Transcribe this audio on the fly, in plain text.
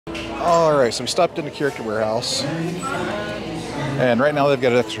Alright, so we stopped into Character Warehouse. And right now they've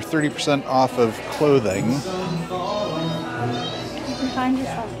got an extra 30% off of clothing. You can find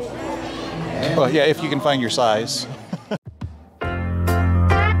yourself. Well, yeah, if you can find your size.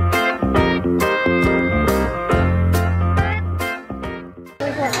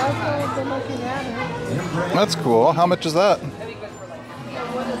 That's cool. How much is that?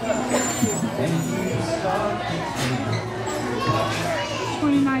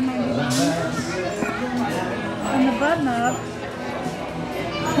 $29.99. And the button up,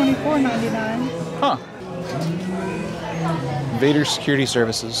 $24.99. Huh. Vader Security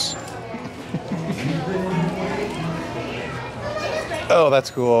Services. Oh, that's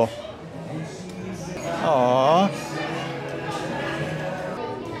cool. Aww.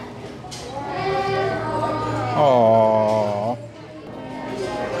 Aww.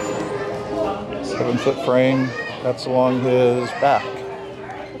 7-foot frame. That's along his back.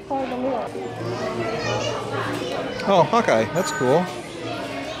 Oh, Hawkeye. That's cool.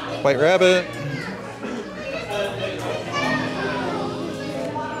 White Rabbit.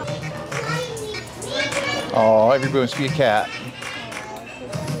 Oh, everybody wants to be a cat.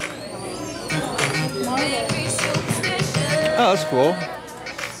 Oh, that's cool.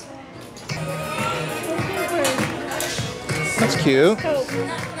 That's cute.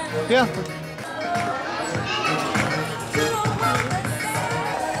 Yeah.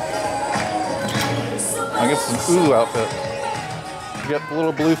 I guess some Ulu outfit. You got the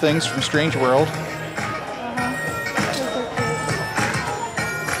little blue things from Strange World.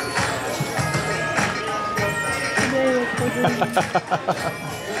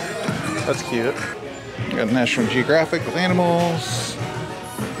 That's cute. You got National Geographic with animals.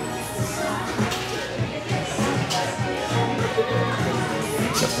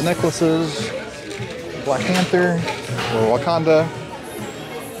 Got the necklaces. Black Panther. Little Wakanda.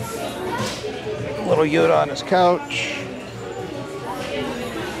 Little Yoda on his couch.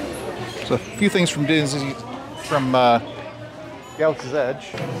 So a few things from Disney, from Galaxy's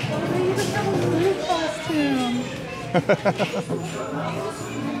Edge.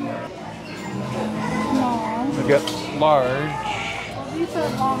 We've got large. These are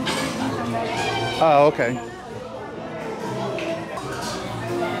long sleeves. Oh, okay.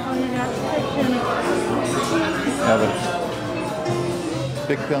 Yeah, the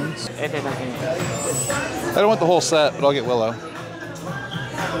big guns. I don't want the whole set, but I'll get Willow.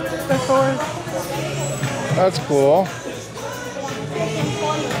 That's cool.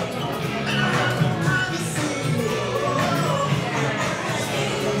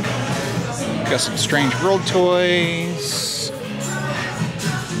 Got some Strange World toys.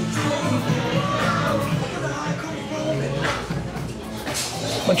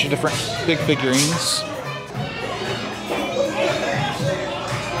 Bunch of different big figurines.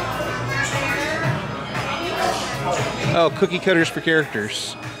 Oh, cookie cutters for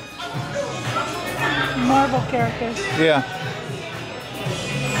characters. Marvel characters. Yeah.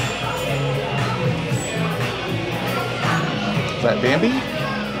 Is that Bambi? I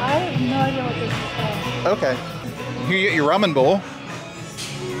have no idea what this is for. Okay. Here you get your ramen bowl.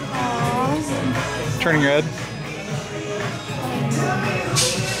 Aww. Turning red.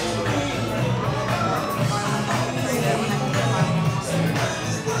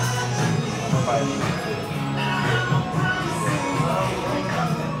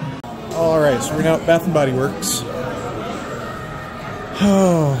 Alright, so we're now at Bath & Body Works.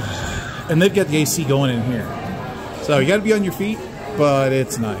 Oh, and they've got the AC going in here. So you gotta be on your feet, but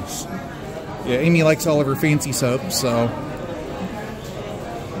it's nice. Yeah, Amy likes all of her fancy soaps, so.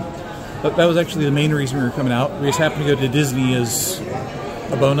 But that was actually the main reason we were coming out. We just happened to go to Disney as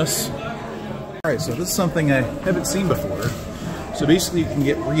a bonus. Alright, so this is something I haven't seen before. So basically you can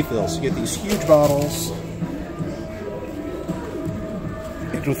get refills. You get these huge bottles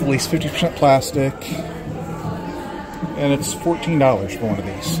with at least 50% plastic, and it's $14 for one of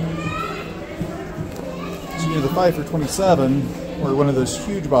these. So you know, the 5 for $27, or one of those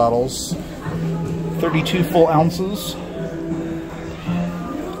huge bottles, 32 full ounces.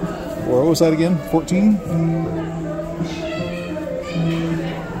 Or what was that again? 14?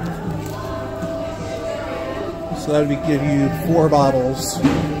 So that would give you 4 bottles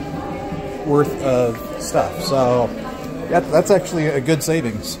worth of stuff. So that's actually a good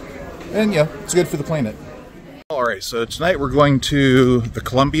savings. And yeah, it's good for the planet. Alright, so tonight we're going to the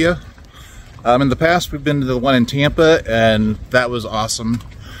Columbia. In the past we've been to the one in Tampa, and that was awesome.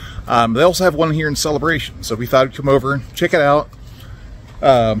 They also have one here in Celebration, so we thought we'd come over, check it out.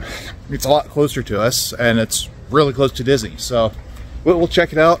 It's a lot closer to us, and it's really close to Disney. So we'll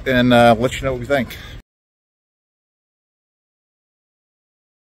check it out and let you know what we think.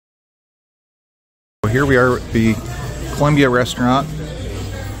 Here we are at the Columbia restaurant.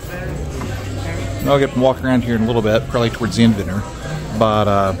 I'll get and walk around here in a little bit, probably towards the end of dinner. But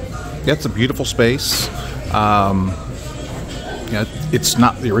yeah, it's a beautiful space. Yeah, it's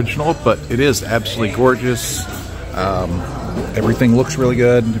not the original, but it is absolutely gorgeous. Everything looks really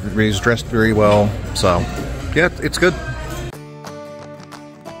good. Everybody's dressed very well. So yeah, it's good.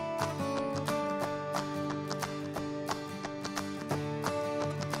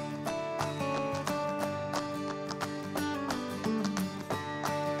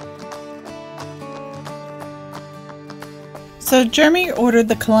 So Jeremy ordered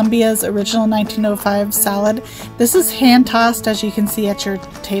the Columbia's original 1905 salad. This is hand tossed, as you can see at your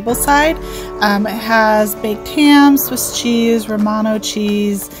table side. It has baked ham, Swiss cheese, Romano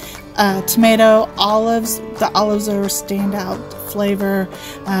cheese, tomato, olives. The olives are a standout flavor.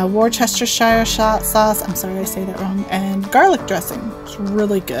 Worcestershire sauce. I'm sorry I say that wrong. And garlic dressing. It's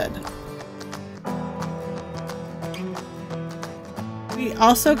really good. We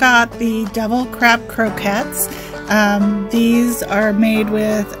also got the devil crab croquettes. These are made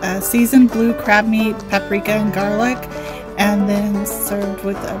with seasoned blue crab meat, paprika, and garlic, and then served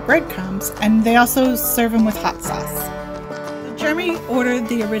with breadcrumbs. And they also serve them with hot sauce. Jeremy ordered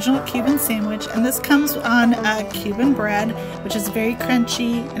the original Cuban sandwich, and this comes on Cuban bread, which is very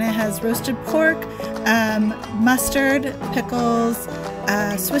crunchy, and it has roasted pork, mustard, pickles,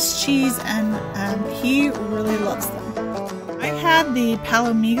 Swiss cheese, and he really loves them. I had the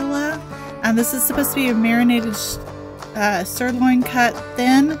palomilla. This is supposed to be a marinated sirloin cut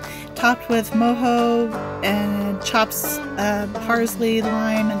thin, topped with mojo and chops, parsley,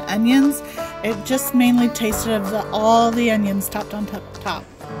 lime, and onions. It just mainly tasted of all the onions topped on top.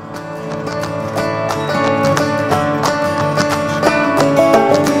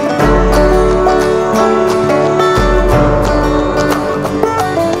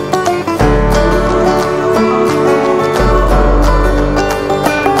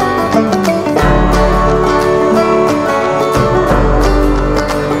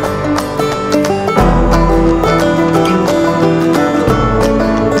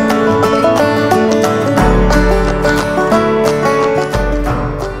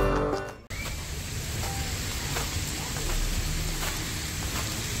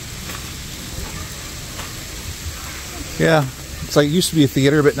 Yeah, it's like it used to be a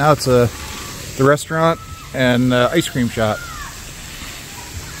theater, but now it's the restaurant and ice cream shop.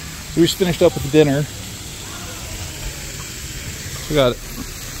 So we just finished up with the dinner. We got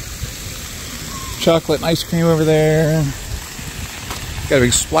chocolate and ice cream over there. Got a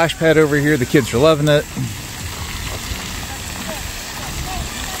big splash pad over here. The kids are loving it.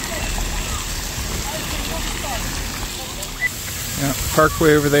 Yeah,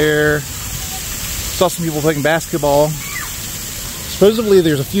 parkway over there. Saw some people playing basketball. Supposedly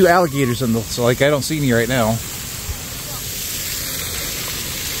there's a few alligators in the, so like I don't see any right now.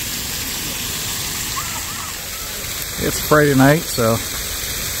 It's Friday night, so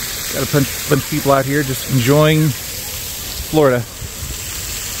got a bunch of people out here just enjoying Florida.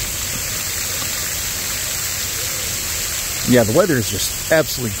 Yeah, the weather is just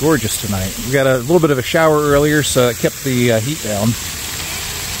absolutely gorgeous tonight. We got a little bit of a shower earlier, so it kept the heat down.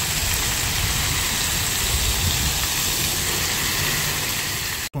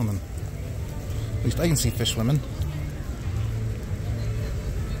 Swimming. At least I can see fish swimming.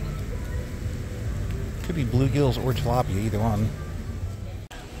 Could be bluegills or tilapia, either one.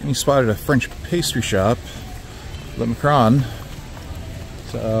 And he spotted a French pastry shop, Le Macron.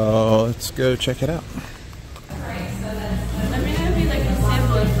 So let's go check it out.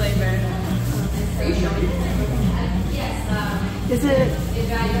 Is it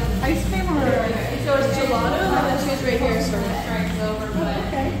ice cream or? So it's gelato, and then she's right here, so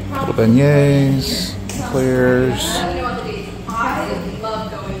Little beignets, eclairs. I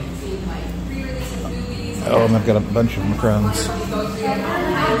love going and seeing like pre-release of movies. Oh, and I've got a bunch of macarons.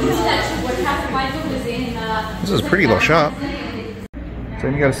 This is a pretty little shop. So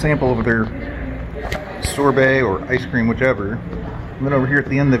you got a sample of their sorbet or ice cream, whichever. And then over here at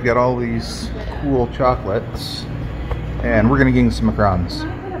the end, they've got all these cool chocolates. And we're gonna get some macarons.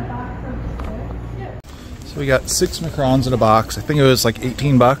 So we got 6 macarons in a box. I think it was like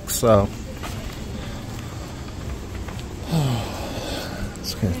 18 bucks, so.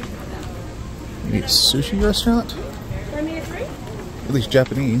 It's good. Maybe a sushi restaurant? At least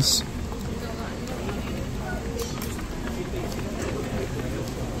Japanese.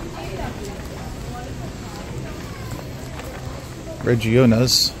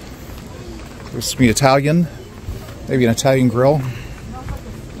 Regionas. This to be Italian. Maybe an Italian grill.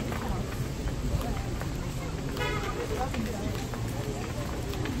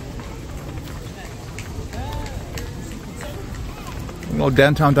 Little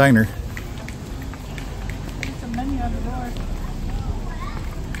downtown diner. There's a menu on the door.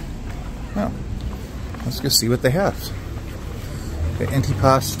 Well, let's go see what they have. The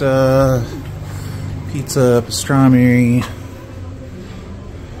antipasta, pizza, pastrami.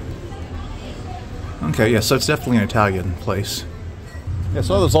 Okay, yeah, so it's definitely an Italian place. Yeah,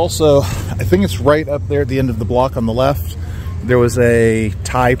 so there's also, I think it's right up there at the end of the block on the left, there was a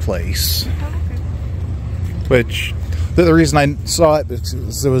Thai place. Which, the reason I saw it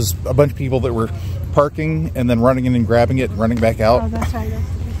is there was a bunch of people that were parking and then running in and grabbing it and running back out. Oh, that's right.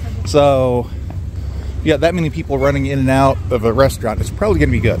 So, yeah, that many people running in and out of a restaurant is probably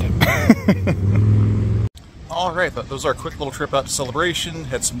going to be good. Alright, but those are a quick little trip out to Celebration.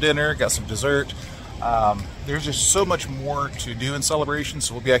 Had some dinner, got some dessert. There's just so much more to do in Celebration,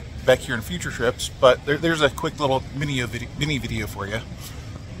 so we'll be back here in future trips. But there's a quick little mini video for you.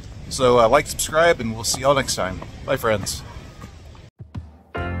 So like, subscribe, and we'll see y'all next time. Bye, friends.